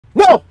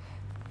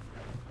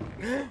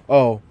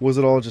Oh, was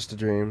it all just a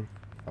dream?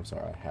 I'm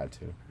sorry, I had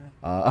to.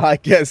 I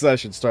guess I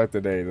should start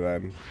the day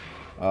then.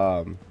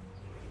 Um,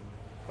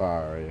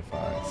 Sorry if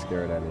I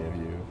scared any of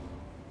you.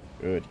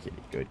 Good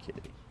kitty, good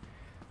kitty.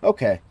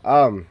 Okay,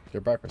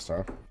 your breakfast,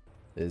 huh?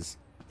 Is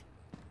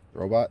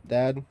Robot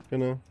Dad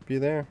gonna be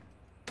there?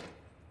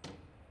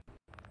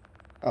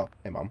 Oh,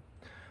 hey, Mom.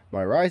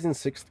 My rising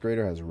sixth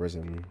grader has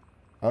risen.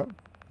 Huh?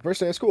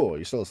 First day of school.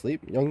 You still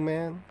asleep, young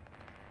man?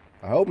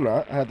 I hope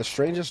not. I had the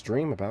strangest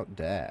dream about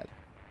Dad.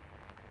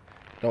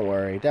 Don't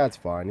worry, Dad's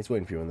fine. He's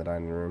waiting for you in the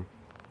dining room.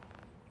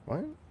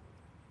 What?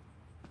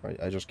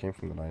 I just came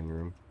from the dining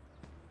room.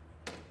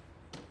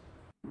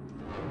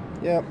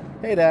 Yep.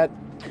 Hey, Dad.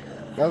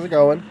 How's it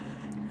going?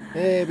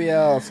 Maybe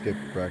I'll skip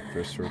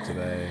breakfast for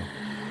today.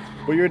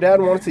 But your dad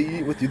wanted to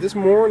eat with you this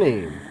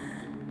morning.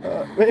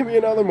 Maybe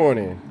another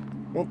morning.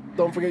 Well,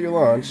 don't forget your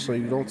lunch so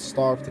you don't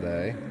starve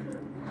today.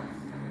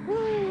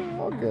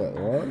 I'll get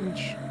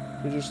lunch.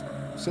 You just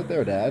sit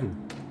there, Dad.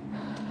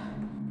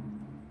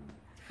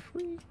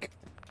 Freak.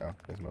 Oh,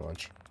 there's my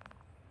lunch.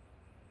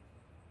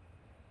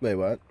 Wait,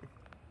 what?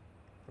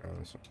 Oh,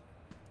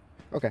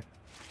 okay.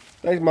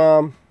 Thanks,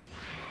 Mom.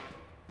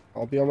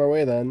 I'll be on my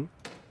way then.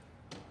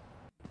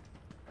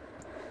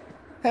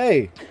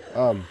 Hey,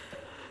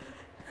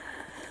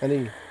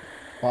 any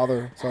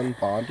father-son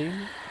bonding?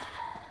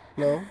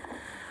 No?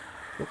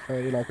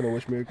 Okay, you're not gonna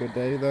wish me a good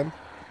day then?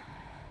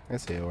 I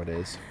see how it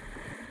is.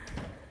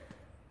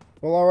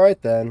 Well,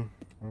 alright then.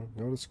 I'll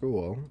go to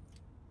school.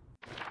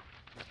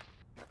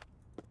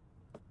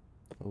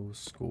 Oh,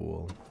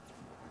 school.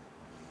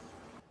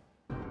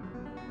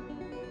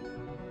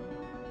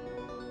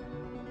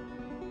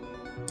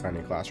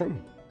 Tiny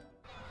classroom.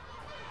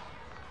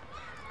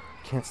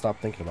 Can't stop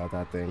thinking about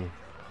that thing.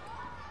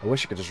 I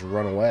wish I could just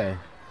run away.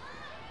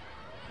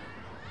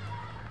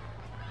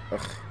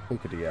 Ugh, who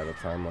could he at a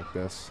time like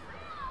this?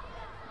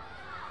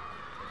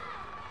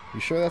 You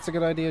sure that's a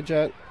good idea,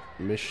 Jet?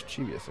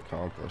 Mischievous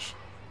accomplish.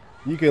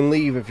 You can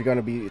leave if you're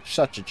gonna be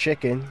such a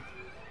chicken.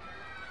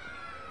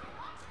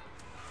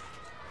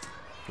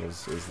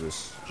 Is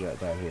this Jet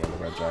down here in the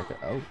red jacket?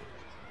 Oh.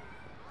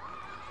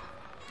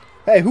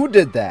 Hey, who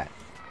did that?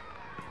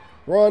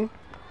 Run.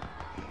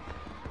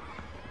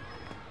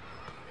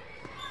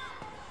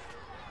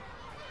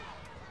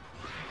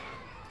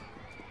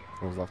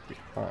 What was left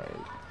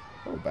behind?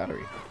 Oh,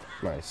 battery.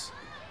 Nice.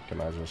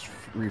 Can I just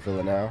refill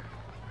it now?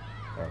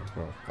 Oh,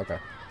 no. Okay.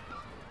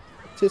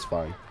 It's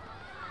fine.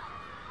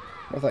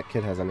 What if that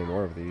kid has any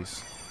more of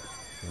these?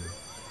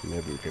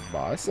 Maybe we could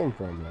buy some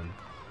from them.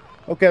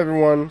 Okay,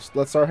 everyone.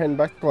 Let's start heading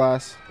back to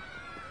class.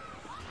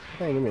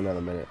 Hey, give me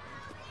another minute.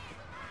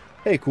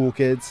 Hey, cool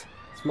kids.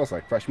 It smells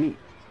like fresh meat.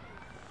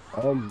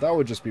 That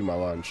would just be my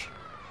lunch.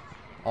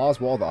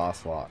 Oswald the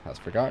Ocelot has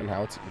forgotten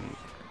how to eat.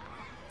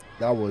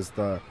 That was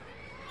the...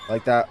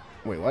 Like that...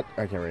 Wait, what?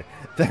 I can't read.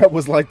 That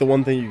was like the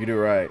one thing you could do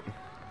right.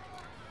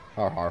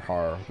 Har har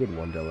har. Good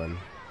one, Dylan.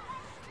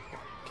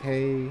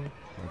 Okay.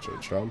 Bunch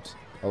of chumps.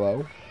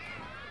 Hello?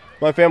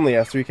 My family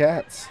has 3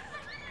 cats.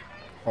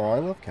 Oh, I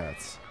love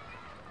cats.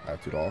 I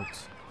have 2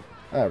 dogs.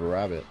 I have a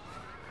rabbit.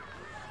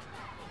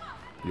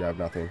 You have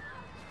nothing.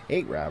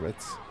 8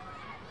 rabbits.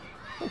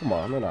 Oh, come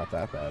on, they're not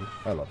that bad.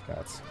 I love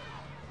cats.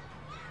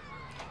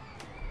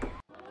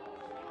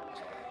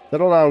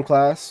 Settle down,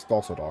 class.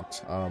 Also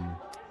dogs.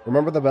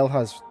 Remember the bell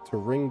has to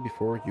ring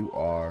before you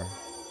are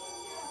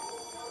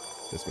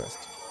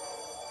dismissed.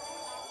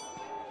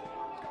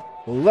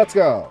 Let's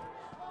go!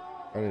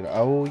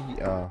 Oh,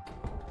 yeah.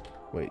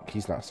 Wait,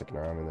 he's not sticking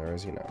around in there,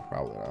 is he? No,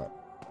 probably not.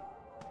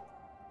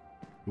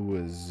 Who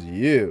is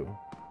you?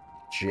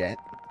 Jet?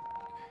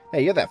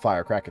 Hey, you're that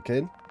firecracker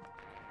kid.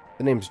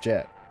 The name's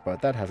Jet,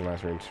 but that has a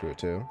nice ring to it,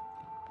 too.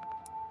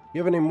 You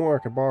have any more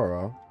I could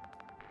borrow?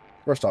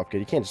 First off, kid,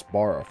 you can't just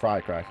borrow a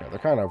firecracker. They're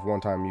kind of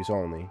one-time use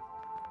only.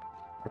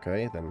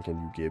 Okay, then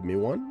can you give me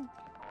one?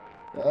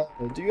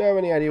 Do you have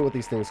any idea what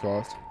these things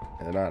cost?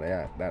 They're not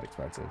that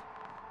expensive.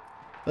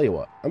 Tell you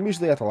what, I'm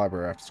usually at the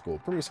library after school.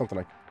 Bring me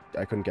something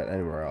I couldn't get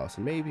anywhere else,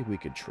 and maybe we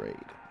could trade.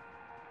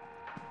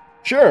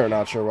 Sure,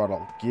 not sure what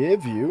I'll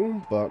give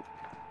you, but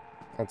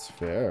that's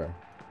fair.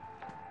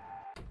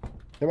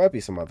 There might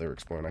be some other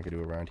exploring I could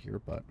do around here,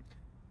 but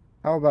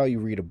how about you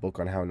read a book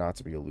on how not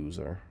to be a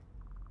loser?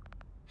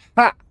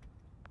 Ha!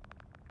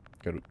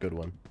 Good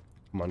one.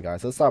 Come on,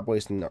 guys, let's stop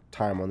wasting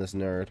time on this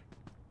nerd.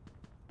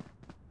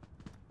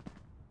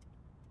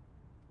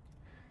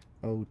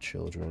 Oh,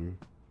 children.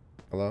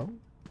 Hello?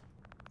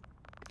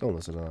 Don't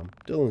listen to them.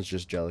 Dylan's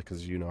just jealous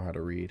because you know how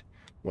to read.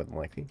 More than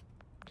likely.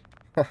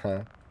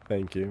 Haha,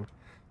 thank you.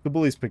 The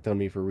bullies picked on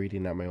me for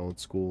reading at my old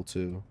school,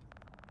 too.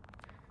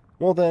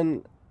 Well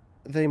then,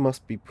 they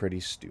must be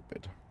pretty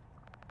stupid.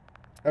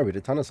 I read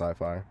a ton of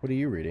sci-fi. What are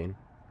you reading?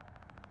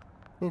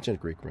 Ancient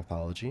Greek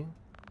mythology.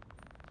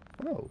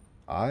 Oh,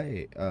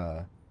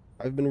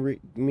 I've been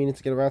meaning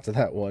to get around to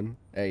that one.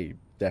 Hey, you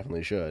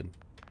definitely should.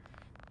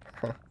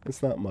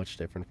 It's not much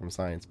different from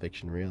science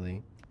fiction,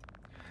 really.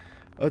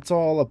 It's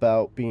all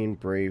about being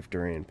brave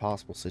during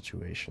impossible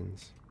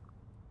situations.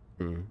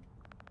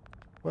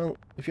 Well,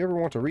 if you ever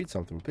want to read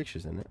something with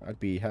pictures in it, I'd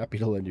be happy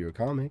to lend you a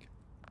comic.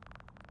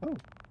 Oh,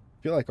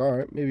 if you're like,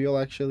 alright, maybe you'll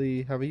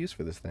actually have a use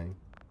for this thing.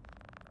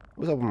 I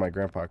was helping my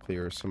grandpa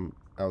clear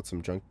out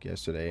some junk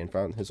yesterday and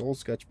found his old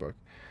sketchbook.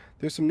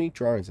 There's some neat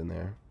drawings in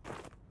there.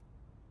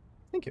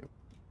 Thank you.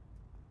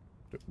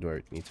 Do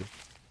I need to?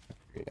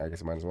 I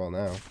guess I might as well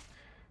now.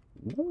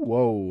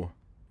 Whoa.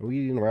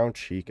 Weeding around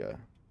Chica.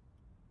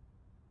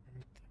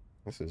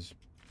 This is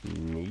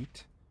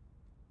neat.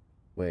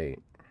 Wait.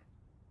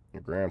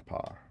 Your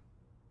grandpa.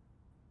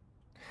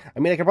 I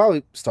mean, I could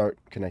probably start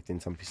connecting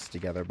some pieces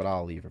together, but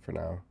I'll leave it for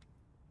now.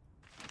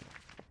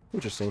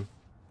 Interesting.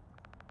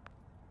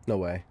 No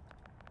way.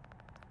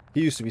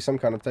 He used to be some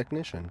kind of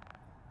technician.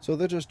 So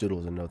they're just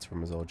doodles and notes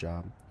from his old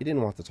job. He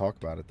didn't want to talk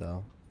about it,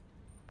 though.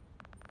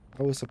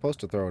 I was supposed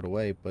to throw it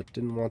away, but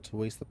didn't want to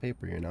waste the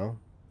paper, you know?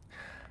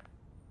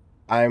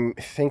 I'm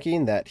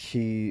thinking that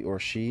he or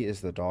she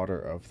is the daughter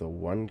of the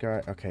one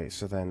guy. Okay,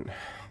 so then...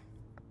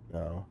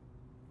 No.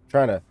 I'm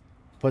trying to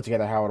put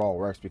together how it all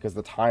works, because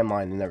the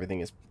timeline and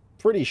everything is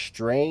pretty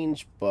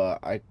strange,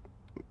 but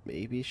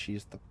maybe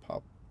she's the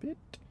puppet?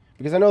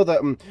 Because I know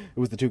that it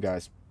was the two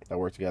guys that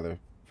worked together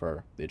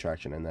for the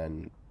attraction, and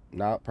then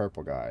not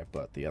purple guy,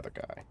 but the other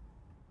guy,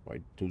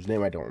 whose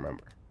name I don't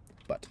remember.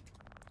 But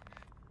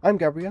I'm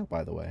Gabrielle,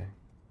 by the way.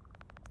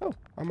 Oh,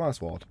 I'm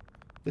Oswald.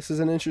 This is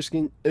an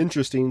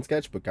interesting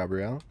sketchbook,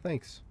 Gabrielle.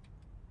 Thanks.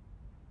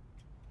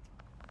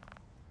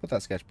 Put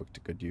that sketchbook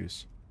to good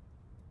use.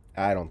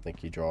 I don't think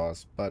he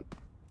draws, but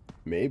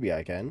maybe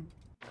I can.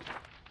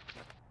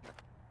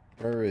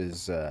 Where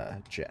is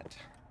Jet?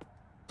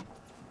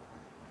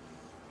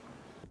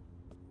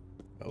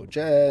 Oh,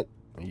 Jet,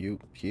 are you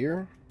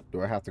here?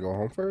 Do I have to go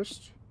home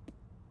first?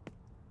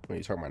 When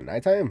you talking about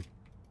nighttime?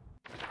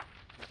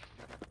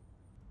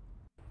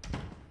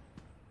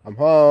 I'm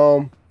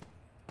home.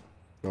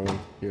 No one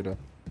here to...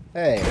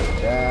 Hey,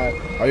 Jet.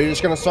 Are you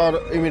just gonna start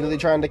immediately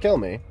trying to kill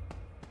me?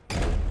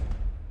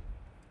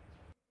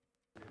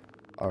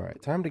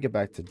 Alright, time to get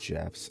back to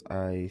Jeff's.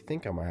 I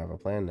think I might have a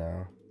plan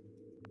now.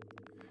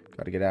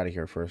 Gotta get out of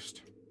here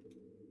first.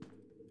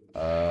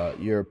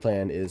 Your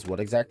plan is what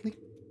exactly?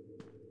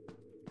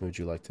 Would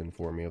you like to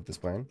inform me of this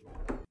plan?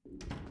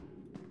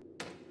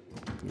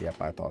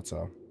 Yep, I thought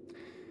so.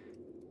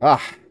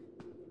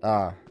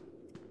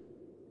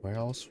 Where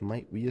else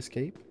might we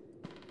escape?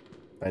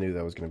 I knew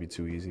that was going to be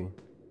too easy.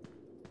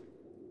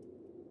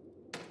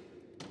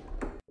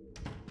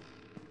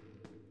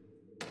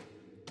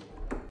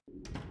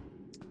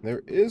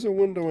 There is a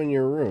window in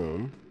your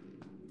room.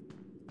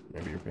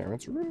 Maybe your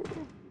parents' room?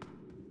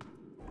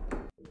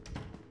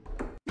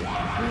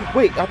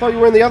 Wait, I thought you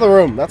were in the other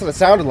room. That's what it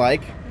sounded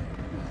like.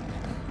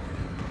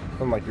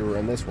 Sounded like you were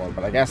in this one,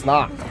 but I guess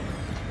not.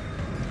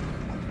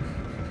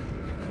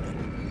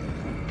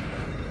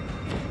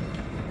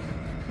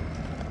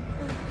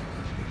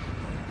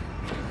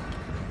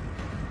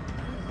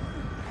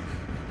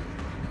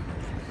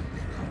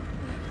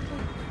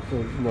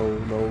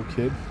 No,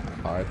 kid.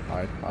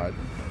 Hide.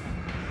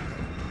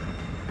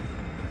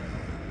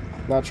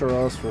 Not sure where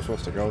else we're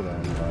supposed to go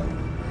then, but...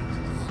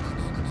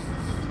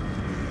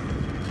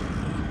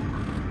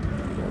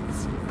 Let's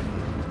see.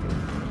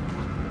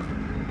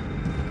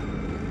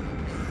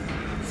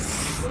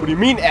 What do you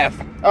mean,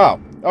 F? Oh,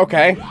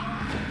 okay.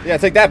 Yeah,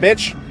 take that,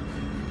 bitch.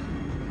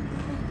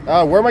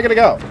 Where am I gonna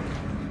go?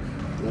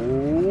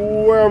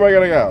 Where am I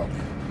gonna go?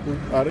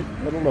 I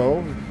don't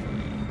know.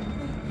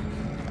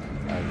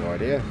 I have no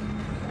idea.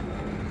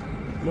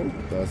 Nope,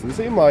 doesn't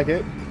seem like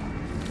it.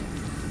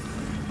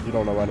 You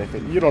don't know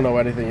anything. You don't know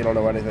anything. You don't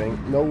know anything.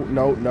 No.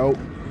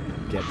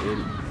 Get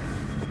in.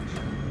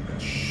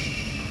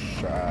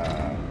 Shh.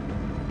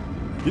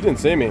 You didn't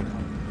see me.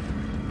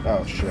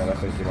 Oh, shit. I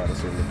think you might have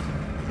seen me.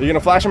 Are you going to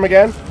flash him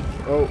again?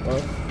 Oh.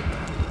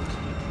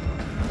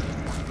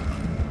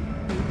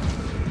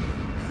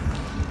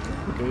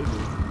 Okay.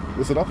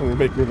 This will definitely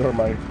make me learn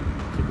my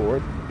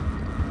keyboard.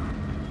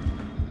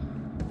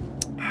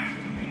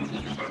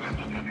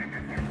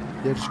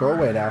 Yeah, just go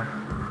away now.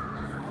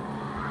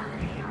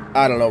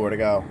 I don't know where to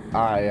go.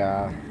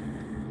 Well.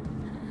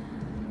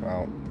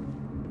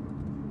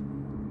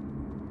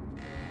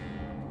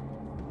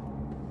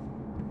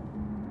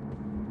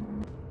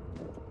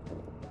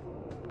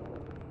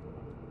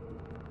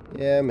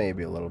 Yeah,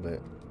 maybe a little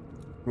bit.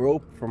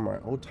 Rope from my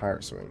old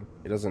tire swing.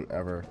 It doesn't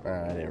ever...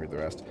 I didn't read the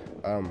rest.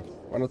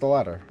 Why not the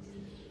ladder?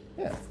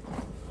 Yeah.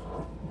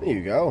 There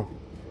you go.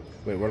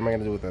 Wait, what am I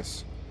gonna do with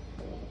this?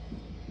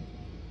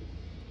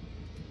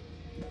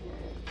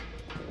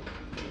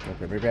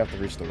 Okay, maybe I have to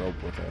reach the rope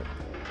with it.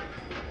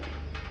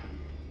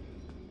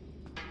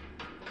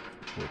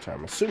 Which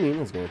I'm assuming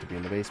is going to be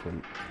in the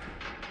basement.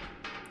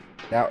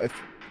 Now, if...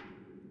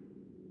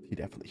 He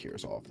definitely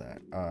hears all of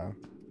that.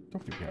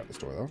 Don't be behind this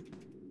door, though.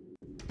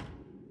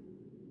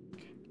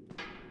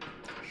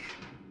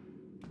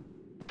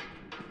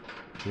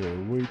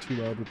 You're way too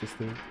loud with this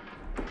thing.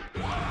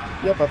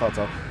 Yep, I thought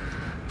so.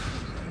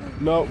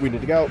 No, we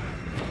need to go.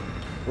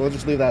 We'll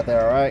just leave that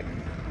there, alright?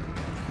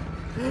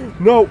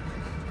 No!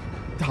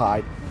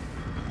 Hide.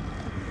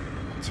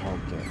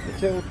 Don't get They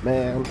killed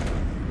man.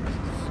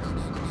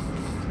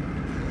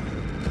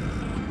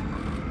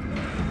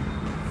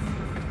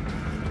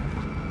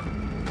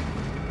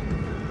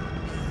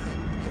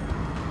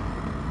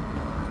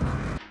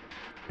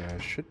 Yeah, I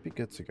should be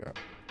good to go.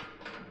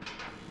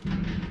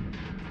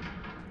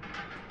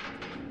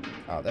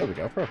 Oh, there we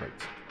go.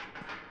 Perfect.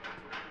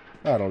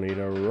 I don't need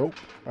a rope.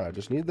 I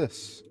just need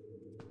this.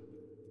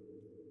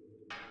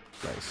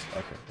 Nice.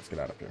 Okay, let's get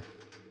out of here.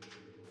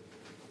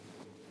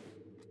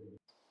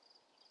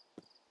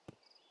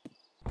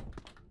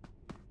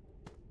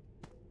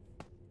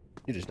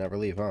 You just never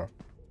leave, huh?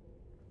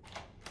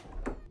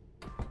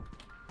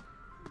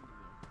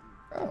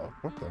 Oh,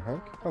 what the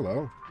heck?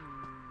 Hello.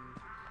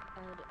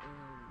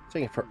 It's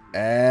taking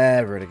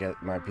forever to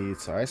get my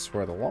pizza. I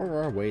swear, the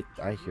longer I wait,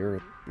 the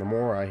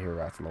more I hear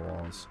rats in the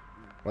walls.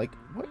 Like,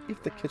 what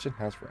if the kitchen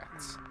has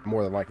rats?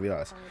 More than likely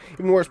does.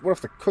 Even worse, what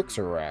if the cooks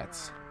are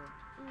rats?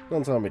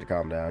 Don't tell me to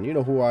calm down. You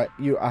know who I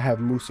have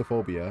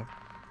moosophobia.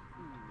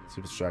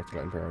 Super distracted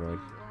and paranoid.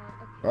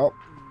 Well,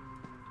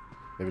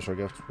 maybe she'll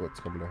guess what's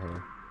coming to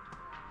her.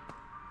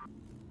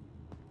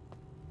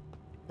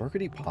 Where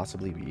could he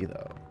possibly be,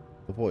 though?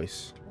 The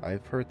voice.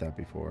 I've heard that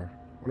before.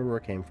 I wonder where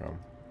it came from.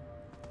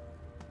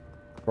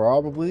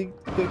 Probably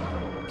the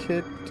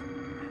kid.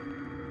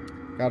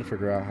 Gotta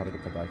figure out how to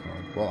get them back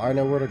on. Well, I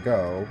know where to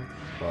go,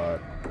 but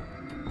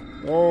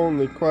the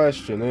only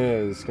question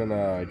is, can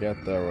I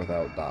get there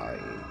without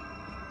dying?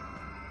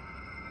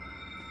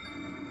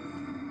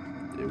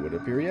 It would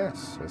appear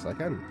yes. Yes, I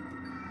can.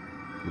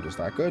 I'm just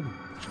that good.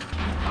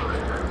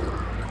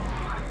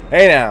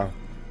 Hey now!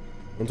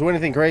 Don't do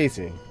anything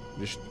crazy.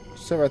 Just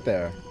sit right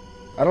there.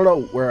 I don't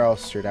know where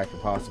else your dad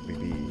could possibly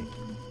be.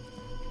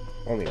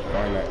 Only a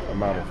finite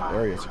amount of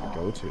areas you could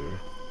go to.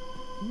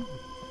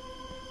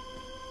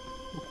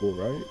 Cool,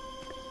 right?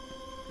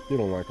 You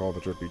don't like all the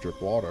drippy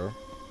drip water.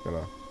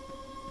 Gonna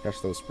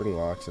catch those spring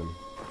locks and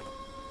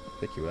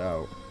pick you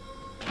out.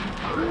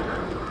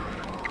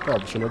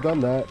 Probably shouldn't have done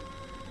that.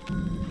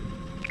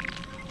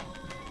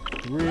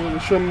 Really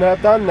shouldn't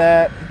have done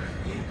that.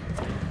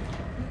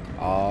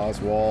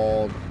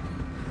 Oswald.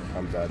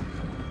 I'm dead.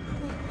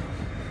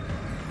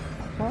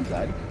 I'm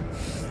dead.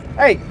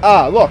 Hey!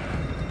 Look!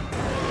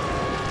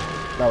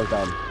 Now we're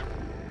done.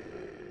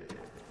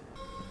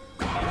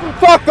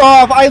 Fuck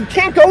off! I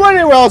can't go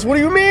anywhere else! What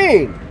do you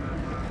mean?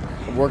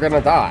 We're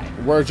gonna die.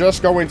 We're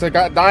just going to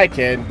die,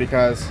 kid,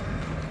 because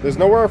there's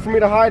nowhere for me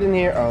to hide in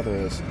here. Oh, there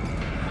is.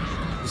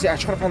 You see, I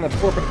try to find that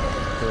door, but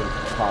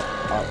pop.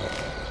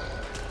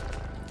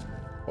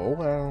 Oh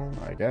well,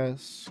 I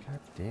guess. God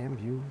damn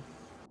you.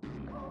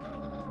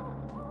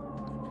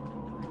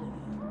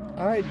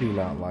 I do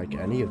not like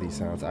any of these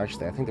sounds.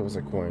 Actually, I think there was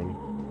a coin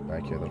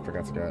back here that I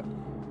forgot to get.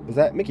 Was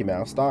that Mickey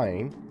Mouse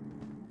dying?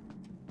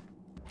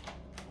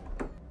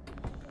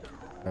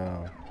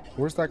 Oh.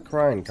 Where's that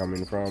crying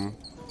coming from?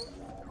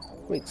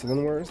 Wait, so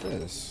then where is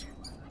this?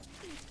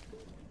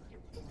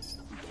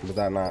 Was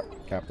that not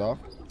capped off?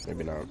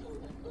 Maybe not.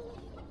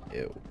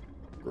 Ew.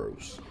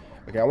 Gross.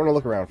 Okay, I want to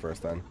look around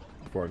first then,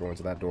 before I go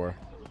into that door.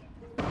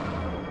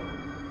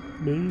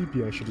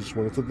 Maybe I should just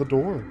went into the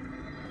door.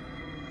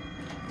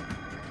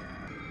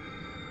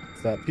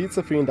 It's that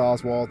pizza fiend,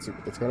 Oswald.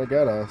 It's gonna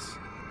get us.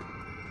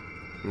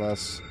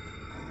 Unless...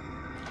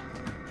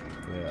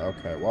 Yeah,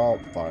 okay, well,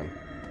 fine.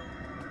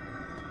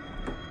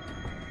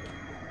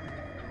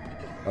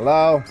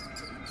 Hello?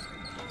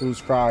 Who's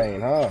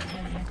crying, huh?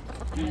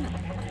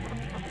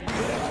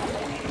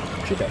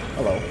 Chica,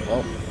 hello.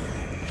 Well,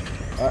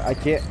 I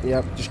can't,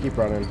 yep, just keep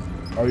running.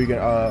 Oh, you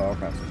gonna,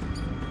 okay.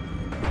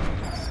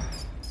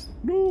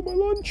 No, my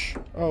lunch!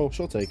 Oh,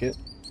 she'll take it.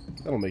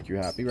 That'll make you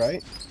happy,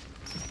 right?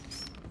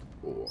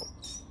 Cool.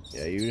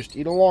 Yeah, you just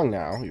eat along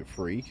now, you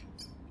freak.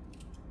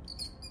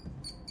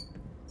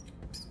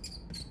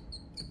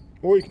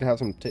 Or you can have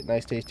some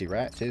nice tasty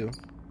rat, too.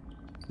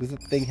 Is the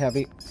thing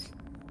heavy?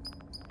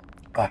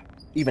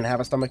 Even have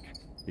a stomach?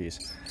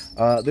 Jeez.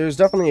 There's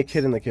definitely a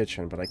kid in the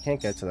kitchen, but I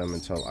can't get to them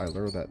until I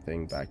lure that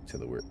thing back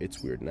to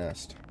its weird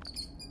nest.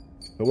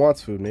 If it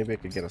wants food, maybe I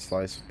could get a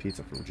slice of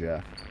pizza from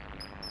Jeff.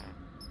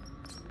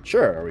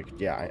 Sure, or we could,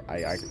 yeah,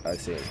 I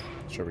see.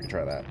 Sure, we can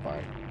try that,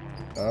 fine.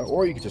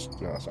 Or you could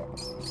just, no, that's not,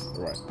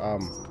 you're right.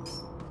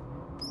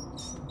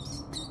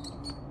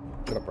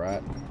 Shut up,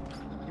 rat.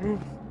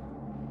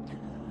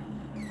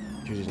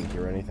 You didn't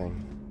hear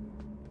anything.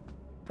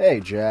 Hey,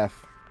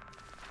 Jeff.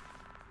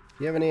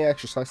 Do you have any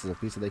extra slices of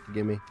pizza they could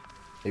give me?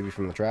 Maybe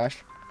from the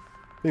trash?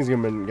 Things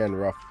have been getting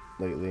rough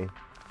lately.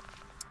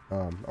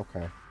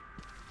 Okay.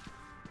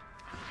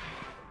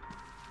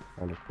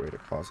 Found a way to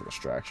cause a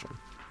distraction.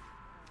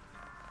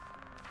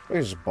 I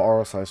can just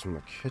borrow a slice from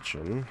the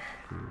kitchen.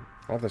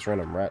 I have this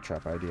random rat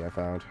trap idea I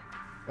found.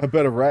 I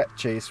bet a rat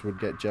chase would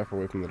get Jeff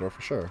away from the door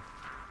for sure.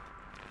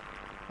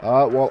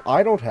 Well,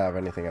 I don't have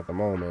anything at the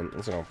moment. At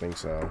least I don't think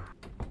so.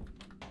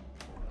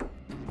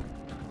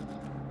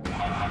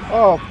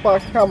 Oh,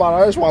 fuck, come on,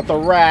 I just want the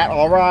rat,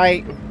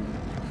 alright?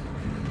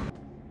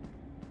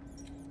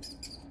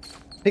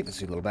 Take this,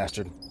 you little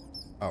bastard.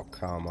 Oh,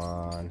 come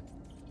on.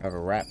 I have a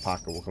rat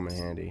pocket will come in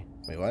handy.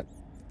 Wait, what?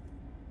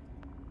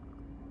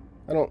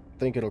 I don't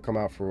think it'll come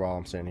out for a while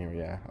I'm standing here.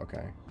 Yeah,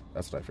 okay.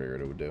 That's what I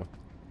figured it would do.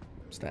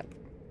 Snap.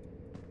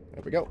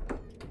 There we go.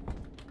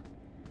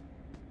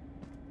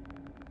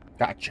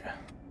 Gotcha.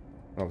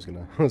 I was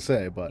gonna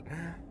say, but...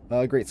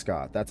 Great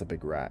Scott, that's a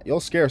big rat. You'll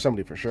scare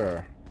somebody for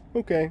sure.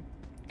 Okay.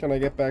 Can I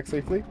get back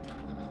safely?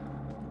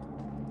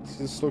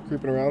 He's still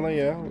creeping around there,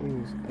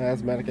 yeah.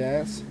 Asthmatic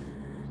ass.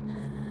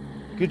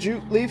 Could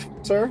you leave,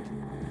 sir?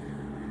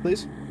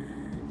 Please?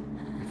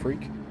 You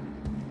freak.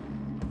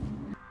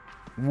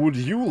 Would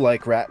you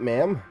like rat,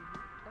 ma'am?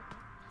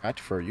 Rat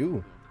for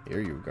you.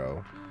 Here you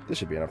go. This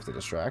should be enough to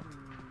distract.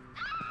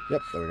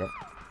 Yep, there we go.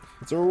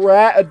 It's a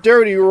rat, a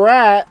dirty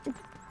rat!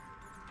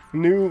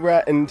 New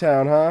rat in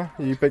town, huh?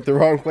 You picked the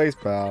wrong place,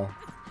 pal.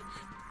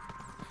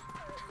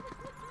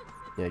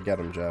 Yeah, get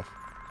him, Jeff.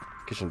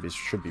 Kitchen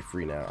should be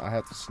free now. I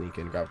have to sneak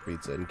in, grab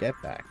pizza, and get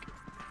back.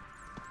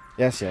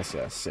 Yes, yes,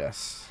 yes,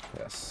 yes,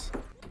 yes.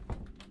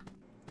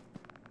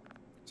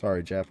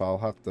 Sorry, Jeff.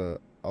 I'll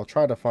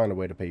try to find a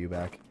way to pay you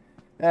back.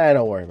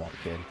 Don't worry about it,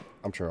 kid.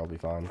 I'm sure I'll be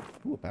fine.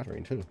 Ooh, a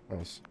battery, too.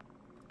 Nice.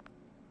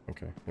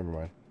 Okay, never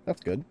mind.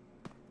 That's good.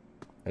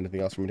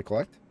 Anything else for me to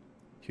collect?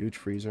 Huge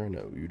freezer?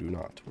 No, you do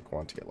not. We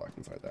want to get locked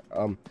inside that.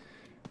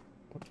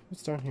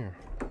 What's down here?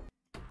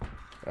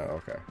 Oh,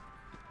 okay.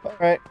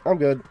 Alright, I'm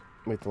good.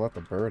 Wait to let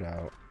the bird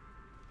out.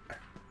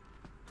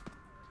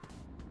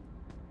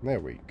 There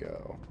we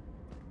go.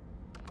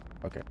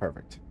 Okay,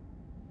 perfect.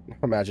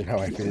 Imagine how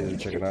I feel the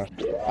chicken out.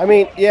 I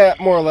mean, yeah,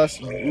 more or less.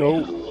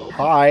 No,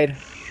 hide.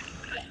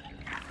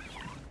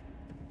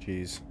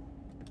 Jeez.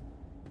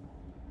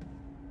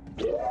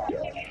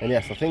 And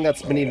yes, the thing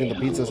that's been eating the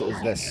pizzas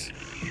is this.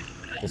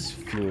 This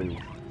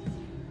fiend.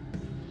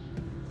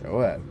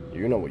 Go ahead.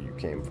 You know what you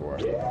came for.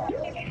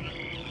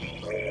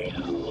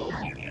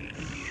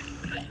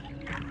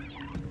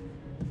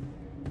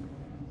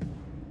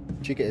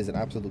 Chica is an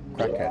absolute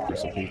crackhead for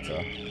some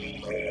pizza.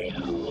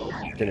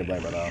 Can you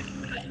blame her now?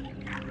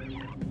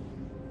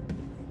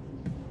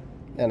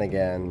 And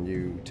again,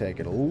 you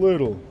take it a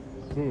little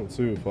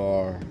too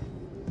far.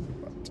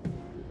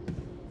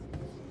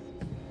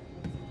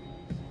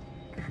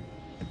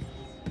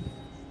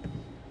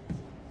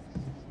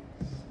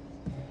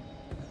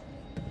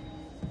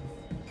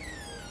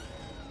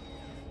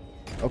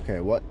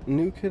 Okay, what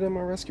new kid am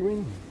I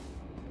rescuing?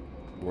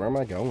 Where am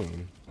I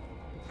going?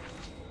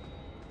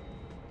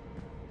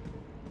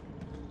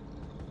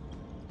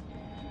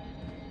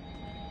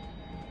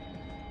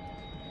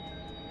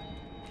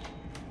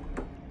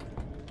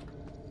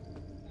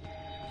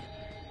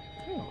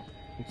 Oh,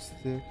 it's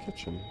the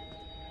kitchen.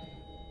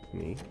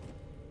 Me?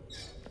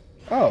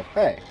 Oh,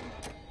 hey!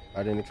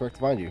 I didn't expect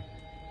to find you.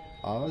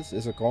 Oz,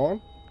 is it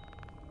gone?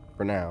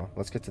 For now,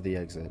 let's get to the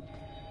exit.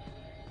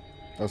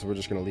 Oh, so we're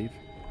just gonna leave?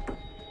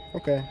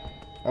 Okay.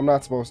 I'm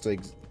not supposed to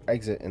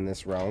exit in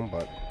this realm,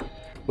 but...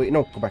 Wait,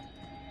 no, go back.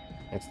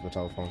 Answer the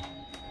telephone.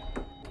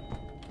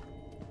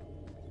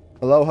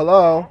 Hello,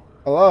 hello?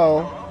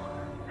 Hello?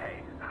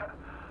 Hey,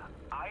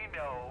 I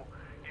know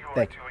you are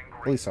Thank doing you.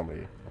 great. Please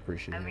somebody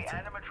appreciate And the it.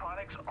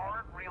 animatronics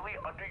aren't really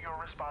under your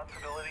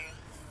responsibility.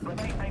 But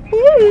I mean...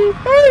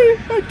 Hey,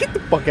 get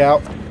the fuck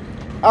out.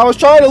 I was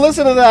trying to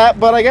listen to that,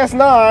 but I guess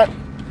not.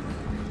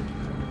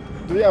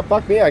 Yeah,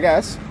 fuck me, I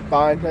guess.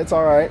 Fine, it's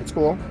alright, it's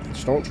cool.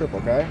 Just don't trip,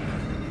 okay?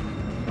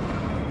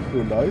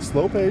 Ooh, nice,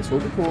 slow pace,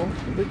 we'll be cool.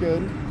 We'll be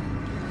good.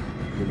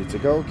 We need to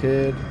go,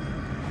 kid.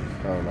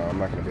 Oh no, I'm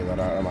not gonna be let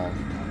out, am I?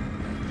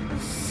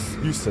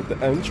 You said the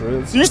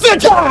entrance. You said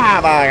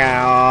drive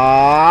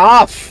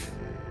off!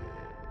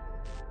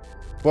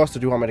 Where else do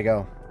you want me to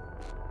go?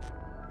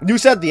 You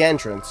said the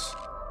entrance.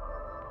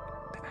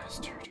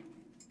 Bastard.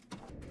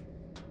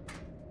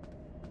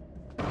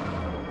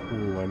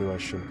 Ooh, I knew I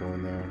shouldn't go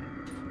in there.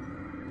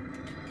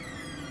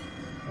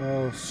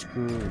 Oh,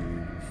 screw you,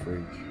 you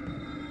freak.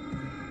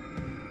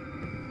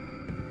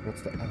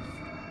 What's the F?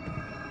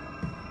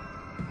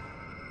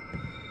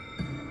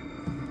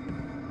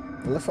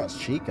 Unless that's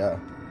Chica.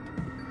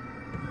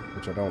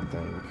 Which I don't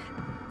think.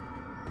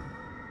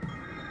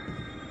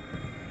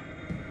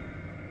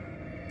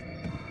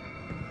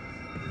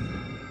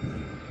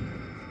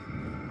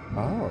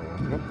 Oh,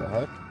 what the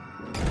heck?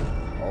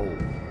 Oh,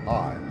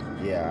 hi.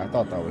 Yeah, I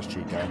thought that was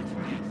Chica.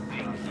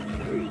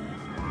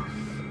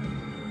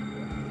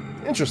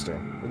 Interesting.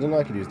 I didn't know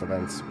I could use the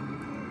vents.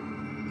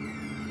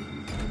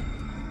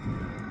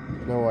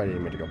 No, I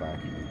didn't mean to go back.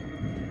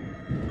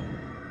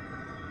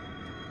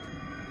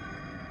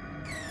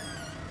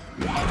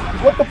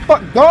 What the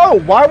fuck? Go!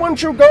 Why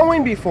weren't you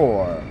going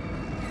before?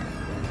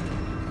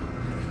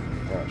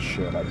 Oh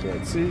shit, I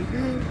can't see.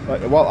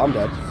 Well, I'm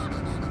dead.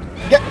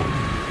 Get!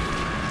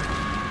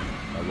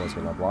 I was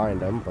gonna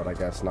blind him, but I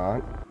guess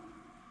not.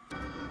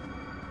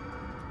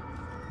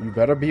 You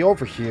better be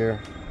over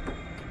here.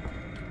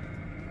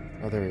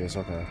 Oh, there he is.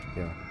 Okay,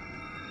 yeah.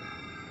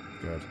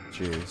 Good.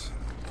 Jeez.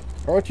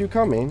 Aren't you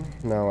coming?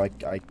 No, I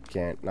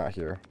can't. Not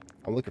here.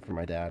 I'm looking for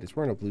my dad. He's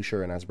wearing a blue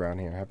shirt and has brown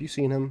hair. Have you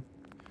seen him?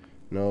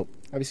 Nope.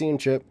 Have you seen him,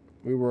 Chip?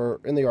 We were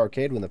in the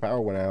arcade when the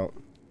power went out.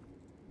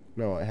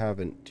 No, I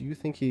haven't. Do you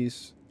think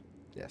he's...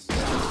 Yes.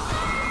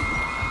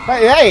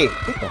 Hey, hey!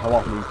 Get the hell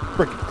off me,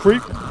 freaking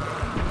creep.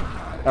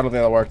 I don't think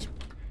that worked.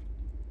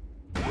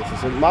 This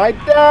isn't my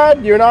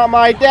dad! You're not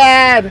my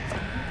dad!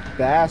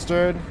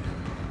 Bastard.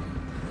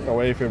 Get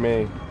away from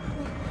me.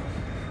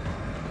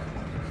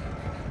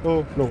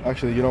 Oh, no,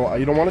 actually, you know what?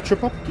 You don't want to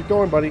trip up? Keep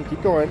going, buddy.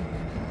 Keep going.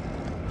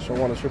 Just don't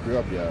want to trip you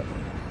up yet.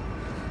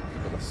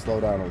 Gotta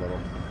slow down a little.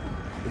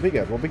 We'll be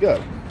good. We'll be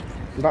good.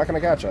 He's not gonna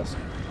catch us.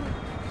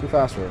 Too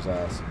fast for his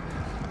ass.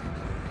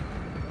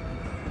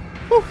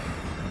 Whew.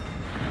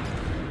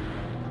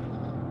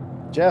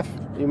 Jeff,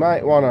 you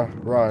might want to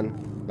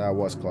run. That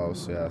was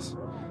close, yes.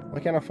 Why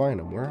can't I find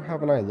him? Where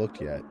haven't I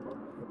looked yet?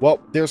 Well,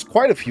 there's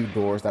quite a few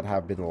doors that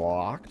have been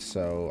locked,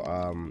 so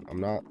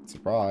I'm not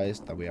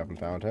surprised that we haven't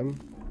found him.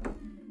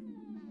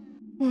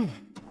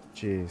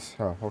 Jeez.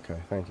 Oh, okay.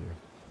 Thank you.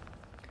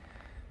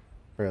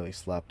 Barely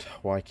slept.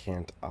 Why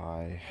can't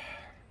I?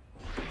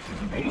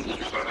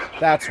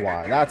 That's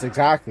why. That's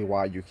exactly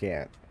why you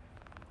can't.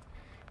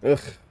 Ugh.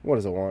 What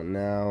does it want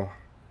now?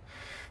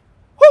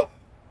 Whew.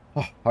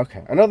 Oh,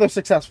 okay. Another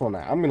successful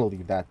night. I'm gonna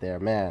leave that there,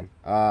 man.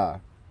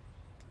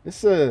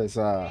 This is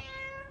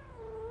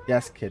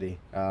yes, kitty.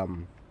 I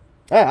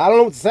don't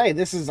know what to say.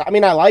 This is. I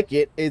mean, I like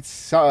it. It's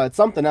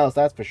something else,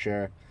 that's for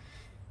sure.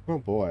 Oh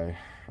boy.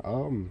 I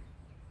don't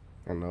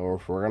know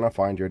if we're gonna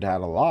find your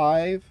dad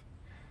alive.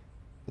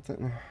 But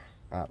then,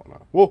 I don't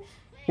know.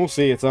 We'll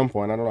see at some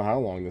point. I don't know how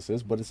long this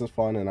is, but this is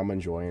fun and I'm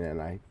enjoying it,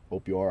 and I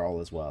hope you are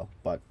all as well.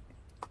 But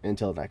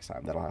until next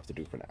time, that'll have to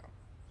do for now.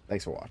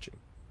 Thanks for watching.